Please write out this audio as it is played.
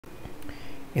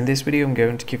In this video, I'm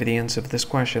going to give you the answer of this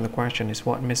question. The question is,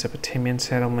 what Mesopotamian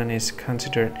settlement is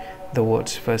considered the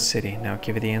world's first city? Now, I'll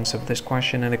give you the answer of this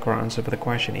question, and the correct answer for the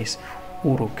question is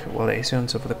Uruk. Well, the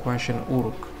answer for the question,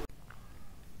 Uruk.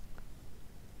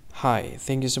 Hi,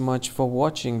 thank you so much for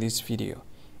watching this video.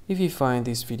 If you find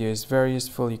this video is very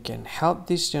useful, you can help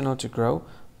this channel to grow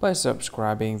by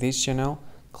subscribing this channel.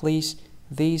 Please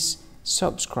this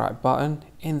subscribe button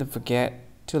and don't forget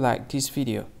to like this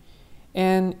video.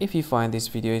 And if you find this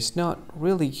video is not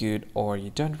really good, or you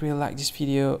don't really like this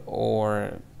video,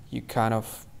 or you kind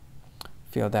of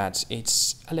feel that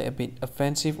it's a little bit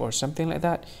offensive or something like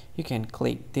that, you can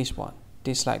click this one,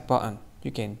 dislike button.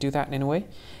 You can do that anyway.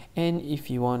 And if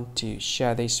you want to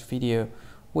share this video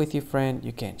with your friend,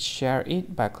 you can share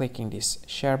it by clicking this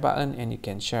share button, and you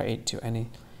can share it to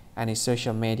any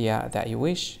social media that you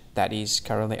wish that is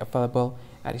currently available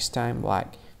at this time,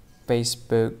 like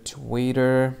Facebook,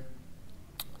 Twitter,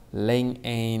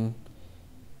 LinkedIn,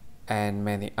 and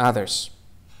many others,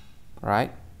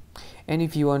 right? And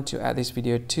if you want to add this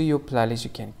video to your playlist, you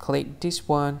can click this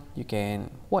one. You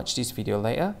can watch this video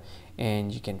later,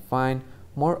 and you can find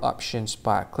more options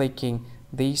by clicking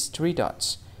these three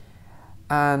dots.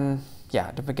 And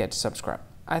yeah, don't forget to subscribe.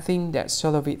 I think that's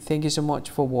all of it. Thank you so much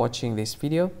for watching this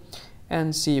video,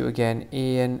 and see you again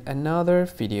in another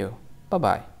video. Bye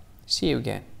bye. See you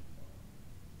again.